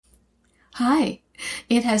Hi,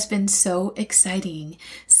 it has been so exciting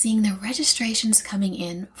seeing the registrations coming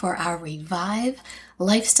in for our Revive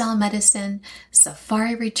Lifestyle Medicine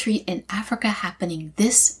Safari Retreat in Africa happening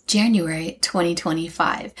this January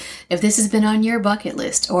 2025. If this has been on your bucket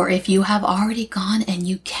list, or if you have already gone and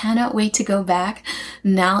you cannot wait to go back,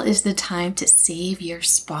 now is the time to save your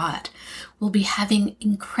spot. We'll be having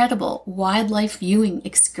incredible wildlife viewing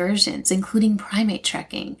excursions, including primate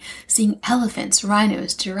trekking, seeing elephants,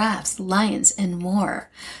 rhinos, giraffes, lions, and more.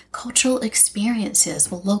 Cultural experiences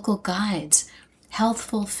with local guides,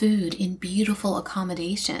 healthful food in beautiful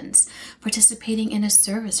accommodations, participating in a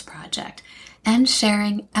service project, and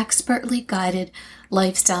sharing expertly guided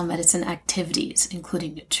lifestyle medicine activities,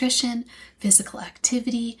 including nutrition, physical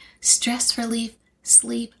activity, stress relief,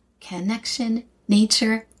 sleep, connection,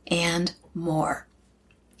 nature, and more.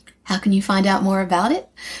 How can you find out more about it?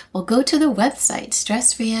 Well, go to the website,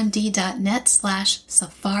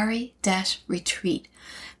 stressfreemd.net/safari-retreat.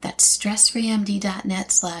 That's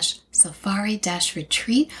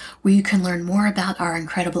stressfreemd.net/safari-retreat, where you can learn more about our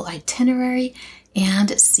incredible itinerary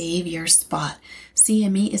and save your spot.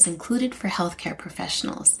 CME is included for healthcare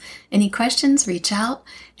professionals. Any questions, reach out,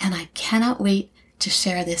 and I cannot wait to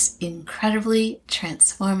share this incredibly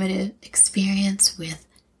transformative experience with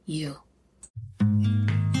you.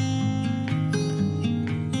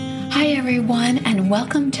 Hi, everyone, and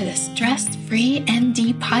welcome to the Stress-Free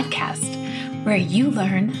MD podcast, where you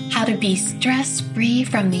learn how to be stress-free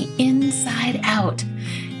from the inside out,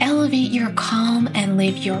 elevate your calm, and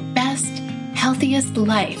live your best, healthiest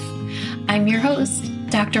life. I'm your host,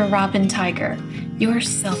 Dr. Robin Tiger, your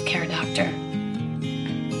self-care doctor.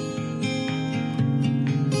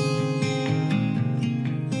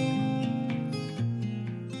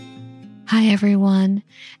 Hi, everyone,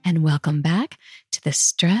 and welcome back to the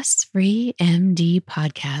Stress-Free MD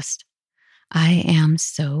podcast. I am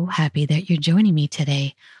so happy that you're joining me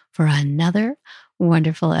today for another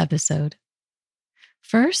wonderful episode.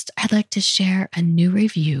 First, I'd like to share a new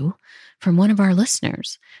review from one of our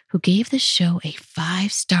listeners who gave the show a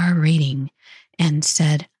 5-star rating and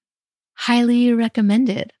said, "Highly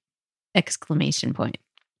recommended!" exclamation point.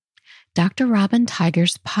 Dr. Robin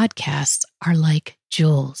Tiger's podcasts are like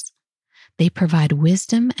jewels. They provide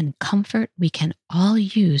wisdom and comfort we can all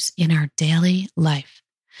use in our daily life.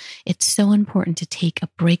 It's so important to take a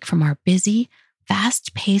break from our busy,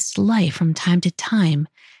 fast-paced life from time to time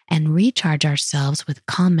and recharge ourselves with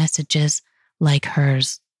calm messages like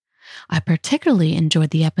hers. I particularly enjoyed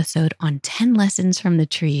the episode on 10 lessons from the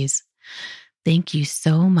trees. Thank you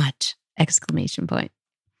so much! Exclamation point.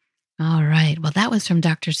 All right. Well, that was from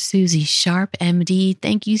Dr. Susie Sharp, MD.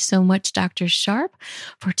 Thank you so much, Dr. Sharp,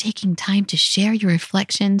 for taking time to share your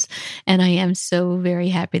reflections. And I am so very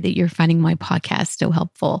happy that you're finding my podcast so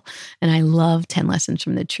helpful. And I love 10 Lessons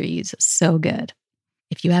from the Trees. So good.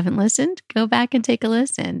 If you haven't listened, go back and take a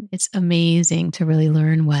listen. It's amazing to really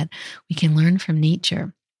learn what we can learn from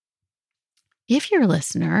nature. If you're a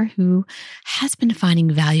listener who has been finding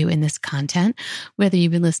value in this content, whether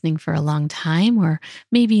you've been listening for a long time or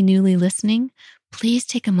maybe newly listening, please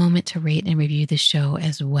take a moment to rate and review the show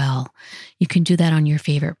as well. You can do that on your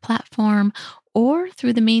favorite platform or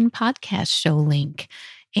through the main podcast show link.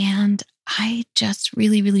 And I just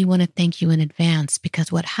really want to thank you in advance,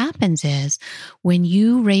 because what happens is when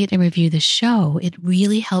you rate and review the show, it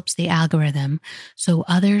really helps the algorithm so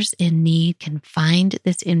others in need can find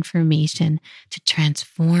this information to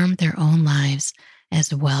transform their own lives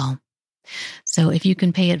as well. So if you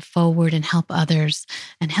can pay it forward and help others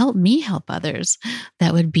and help me help others,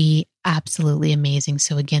 that would be absolutely amazing.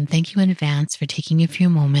 So again, thank you in advance for taking a few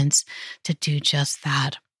moments to do just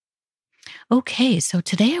that. Okay, so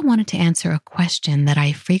today I wanted to answer a question that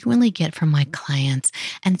I frequently get from my clients,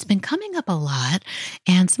 and it's been coming up a lot.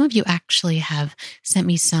 And some of you actually have sent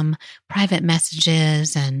me some private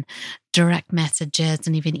messages and direct messages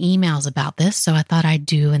and even emails about this, so I thought I'd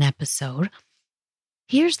do an episode.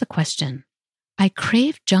 Here's the question. I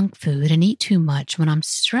crave junk food and eat too much when I'm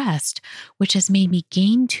stressed, which has made me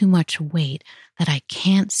gain too much weight that I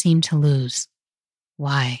can't seem to lose.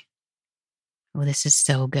 Why? Oh, this is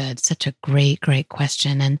so good. Such a great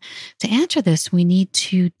question. And to answer this, we need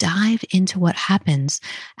to dive into what happens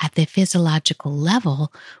at the physiological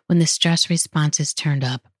level when the stress response is turned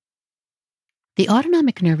up. The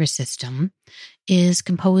autonomic nervous system is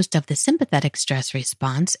composed of the sympathetic stress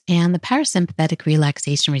response and the parasympathetic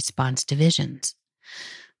relaxation response divisions.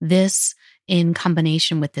 This, in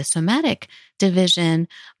combination with the somatic division,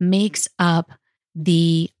 makes up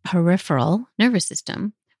the peripheral nervous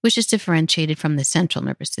system, which is differentiated from the central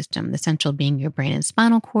nervous system, the central being your brain and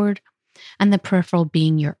spinal cord, and the peripheral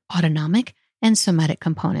being your autonomic and somatic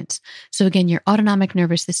components. So again, your autonomic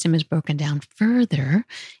nervous system is broken down further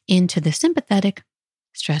into the sympathetic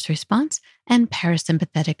stress response and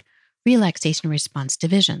parasympathetic relaxation response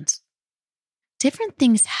divisions. Different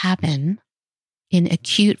things happen in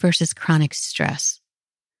acute versus chronic stress.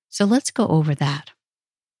 So let's go over that.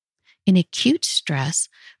 In acute stress,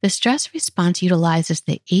 the stress response utilizes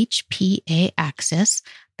the HPA axis,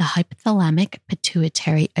 the hypothalamic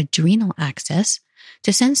pituitary adrenal axis,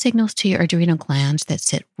 to send signals to your adrenal glands that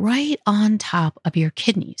sit right on top of your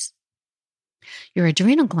kidneys. Your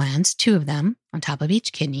adrenal glands, 2 of them on top of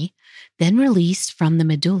each kidney, then release from the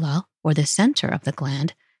medulla, or the center of the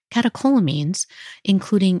gland, catecholamines,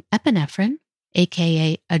 including epinephrine,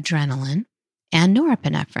 aka adrenaline, and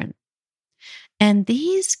norepinephrine. And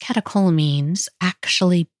these catecholamines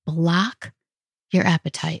actually block your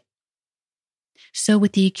appetite. So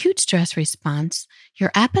with the acute stress response,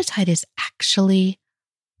 your appetite is actually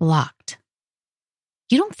blocked.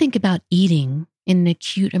 You don't think about eating in an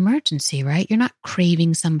acute emergency, right? You're not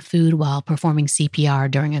craving some food while performing CPR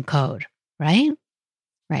during a code, right?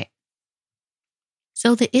 Right.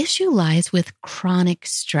 So the issue lies with chronic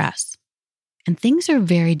stress, and things are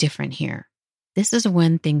very different here. This is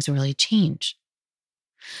when things really change.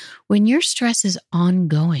 When your stress is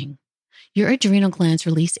ongoing, your adrenal glands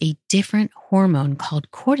release a different hormone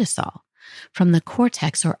called cortisol from the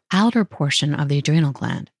cortex, or outer portion of the adrenal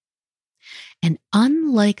gland. And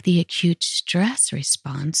unlike the acute stress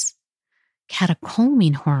response,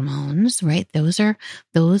 catecholamine hormones, right? Those are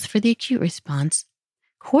those for the acute response.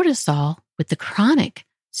 Cortisol with the chronic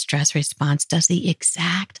stress response does the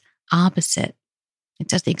exact opposite. It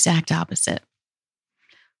does the exact opposite.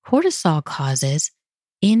 Cortisol causes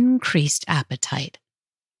increased appetite.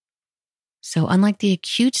 So unlike the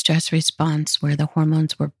acute stress response where the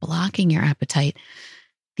hormones were blocking your appetite,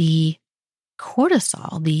 the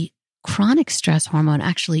cortisol, the chronic stress hormone,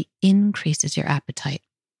 actually increases your appetite.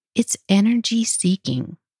 It's energy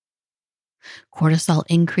seeking. Cortisol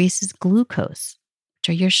increases glucose, which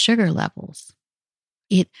are your sugar levels.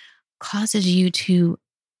 It causes you to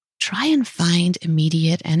try and find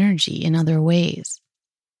immediate energy in other ways.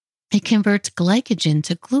 It converts glycogen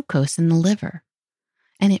to glucose in the liver,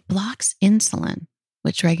 and it blocks insulin,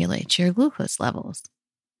 which regulates your glucose levels.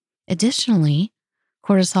 Additionally,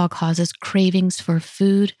 cortisol causes cravings for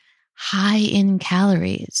food high in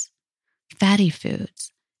calories, fatty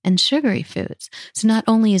foods, and sugary foods. So not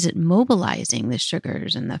only is it mobilizing the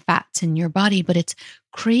sugars and the fats in your body, but it's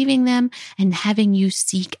craving them and having you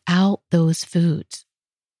seek out those foods.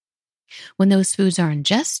 When those foods are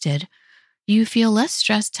ingested, you feel less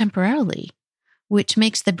stressed temporarily, which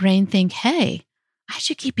makes the brain think, hey, I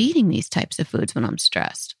should keep eating these types of foods when I'm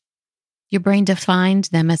stressed. Your brain defines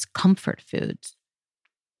them as comfort foods.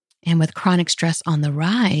 And with chronic stress on the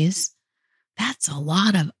rise, that's a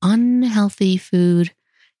lot of unhealthy food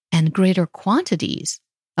and greater quantities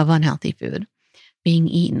of unhealthy food being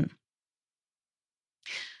eaten.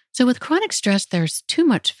 So with chronic stress, there's too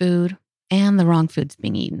much food and the wrong foods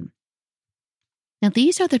being eaten. Now,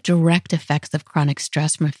 these are the direct effects of chronic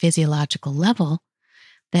stress from a physiological level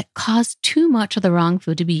that cause too much of the wrong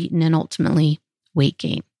food to be eaten and ultimately weight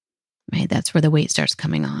gain, right? That's where the weight starts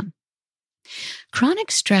coming on.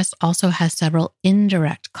 Chronic stress also has several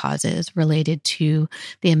indirect causes related to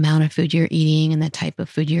the amount of food you're eating and the type of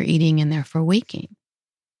food you're eating, and therefore weight gain.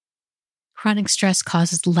 Chronic stress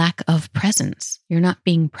causes lack of presence. You're not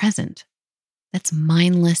being present. That's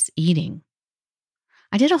mindless eating.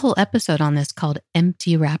 I did a whole episode on this called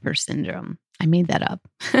empty wrapper syndrome. I made that up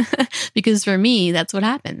because for me, that's what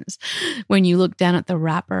happens. When you look down at the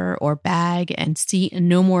wrapper or bag and see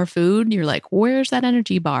no more food, you're like, where's that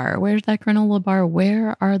energy bar? Where's that granola bar?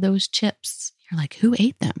 Where are those chips? You're like, who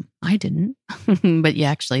ate them? I didn't, but you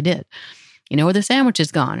actually did. You know where the sandwich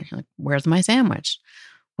is gone. You're like, where's my sandwich?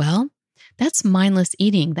 Well, that's mindless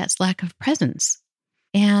eating. That's lack of presence.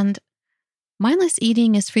 And mindless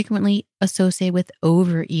eating is frequently associated with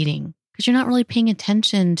overeating because you're not really paying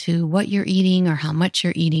attention to what you're eating or how much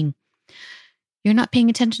you're eating. You're not paying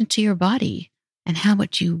attention to your body and how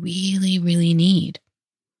much you really, really need.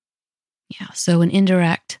 Yeah, so an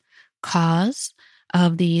indirect cause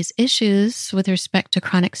of these issues with respect to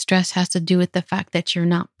chronic stress has to do with the fact that you're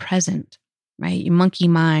not present, right? You monkey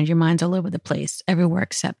mind, your mind's all over the place, everywhere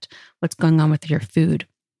except what's going on with your food.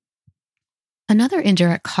 Another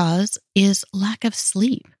indirect cause is lack of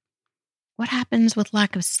sleep. What happens with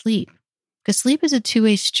lack of sleep? Because sleep is a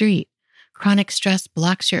two-way street. Chronic stress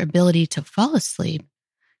blocks your ability to fall asleep.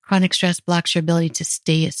 Chronic stress blocks your ability to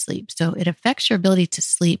stay asleep. So it affects your ability to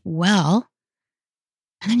sleep well.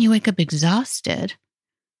 And then you wake up exhausted.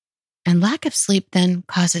 And lack of sleep then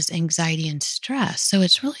causes anxiety and stress. So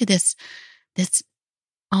it's really this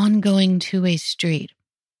ongoing two-way street.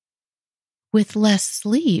 With less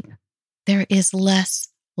sleep, there is less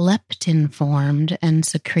leptin formed and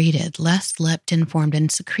secreted, And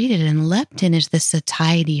leptin is the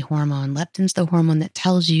satiety hormone. Leptin's the hormone that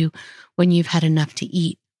tells you when you've had enough to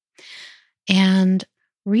eat. And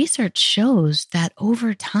research shows that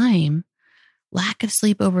over time, lack of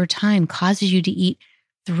sleep over time causes you to eat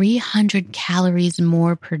 300 calories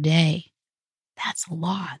more per day. That's a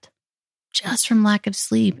lot, just from lack of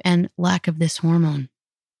sleep and lack of this hormone.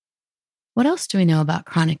 What else do we know about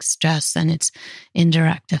chronic stress and its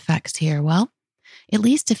indirect effects here? Well, it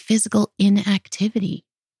leads to physical inactivity.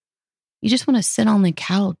 You just want to sit on the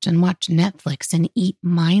couch and watch Netflix and eat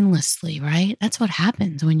mindlessly, right? That's what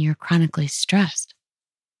happens when you're chronically stressed.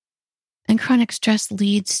 And chronic stress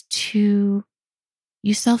leads to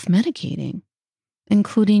you self-medicating,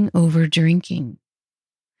 including over-drinking.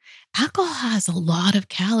 Alcohol has a lot of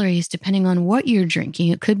calories depending on what you're drinking.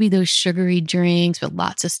 It could be those sugary drinks with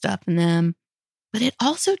lots of stuff in them, but it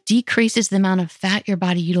also decreases the amount of fat your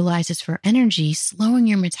body utilizes for energy, slowing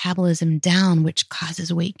your metabolism down, which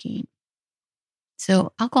causes weight gain.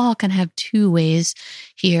 So alcohol can have two ways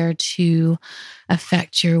here to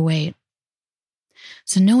affect your weight.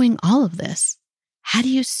 So knowing all of this, how do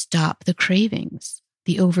you stop the cravings,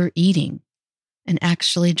 the overeating, and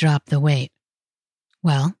actually drop the weight?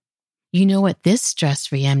 Well, you know what this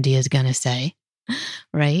stress-free MD is going to say,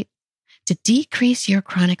 right? To decrease your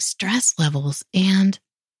chronic stress levels. And,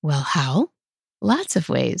 well, how? Lots of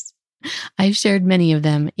ways. I've shared many of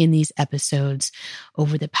them in these episodes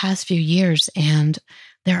over the past few years, and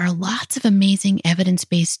there are lots of amazing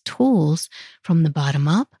evidence-based tools from the bottom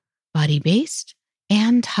up, body-based,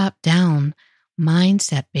 and top-down,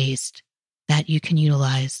 mindset-based that you can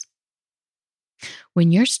utilize.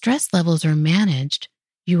 When your stress levels are managed,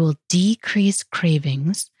 you will decrease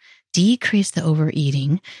cravings, decrease the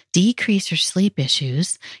overeating, decrease your sleep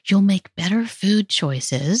issues. You'll make better food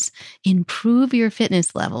choices, improve your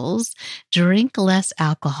fitness levels, drink less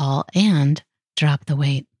alcohol, and drop the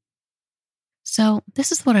weight. So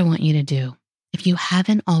this is what I want you to do. If you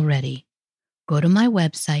haven't already, go to my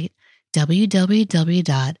website,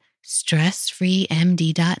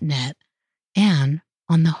 www.stressfreemd.net, and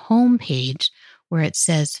on the home page where it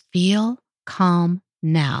says Feel Calm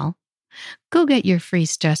Now, go get your free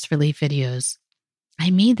stress relief videos. I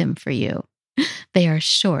made them for you. They are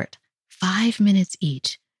short, 5 minutes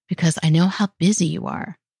each, because I know how busy you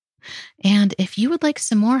are. And if you would like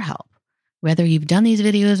some more help, whether you've done these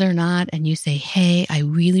videos or not, and you say, hey, I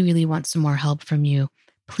really, really want some more help from you,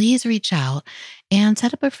 please reach out and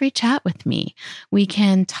set up a free chat with me. We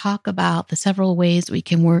can talk about the several ways we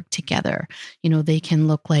can work together. They can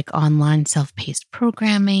look like online self-paced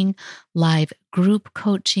programming, live group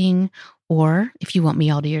coaching, or if you want me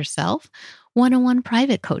all to yourself, one-on-one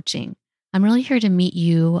private coaching. I'm really here to meet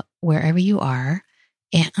you wherever you are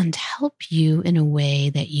and help you in a way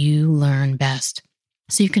that you learn best.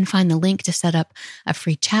 So you can find the link to set up a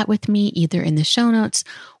free chat with me either in the show notes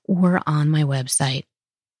or on my website.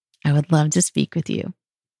 I would love to speak with you.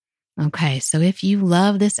 Okay, so if you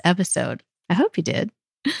love this episode, I hope you did,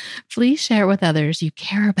 please share it with others you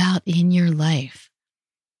care about in your life.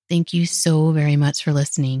 Thank you so very much for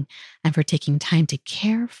listening and for taking time to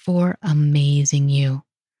care for amazing you.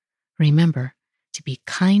 Remember to be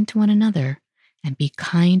kind to one another and be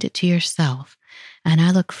kind to yourself. And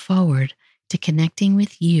I look forward to connecting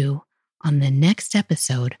with you on the next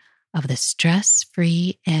episode of the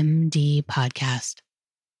Stress-Free MD podcast.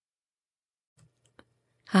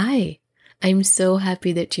 Hi, I'm so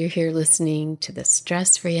happy that you're here listening to the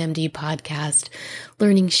Stress-Free MD podcast,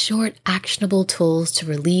 learning short, actionable tools to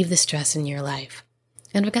relieve the stress in your life.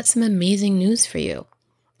 And I've got some amazing news for you.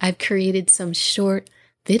 I've created some short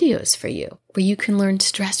videos for you where you can learn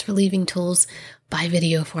stress-relieving tools by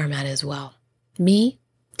video format as well. Me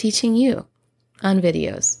teaching you on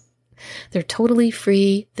videos. They're totally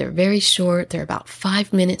free. They're very short. They're about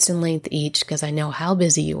 5 minutes in length each because I know how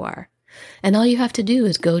busy you are. And all you have to do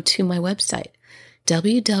is go to my website,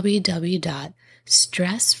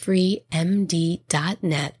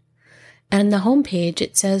 www.stressfreemd.net. And on the homepage,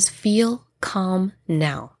 it says Feel Calm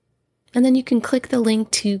Now. And then you can click the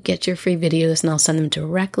link to get your free videos, and I'll send them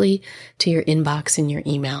directly to your inbox in your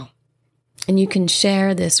email. And you can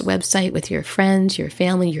share this website with your friends, your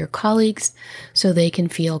family, your colleagues, so they can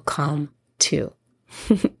feel calm too.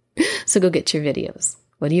 So go get your videos.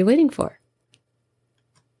 What are you waiting for?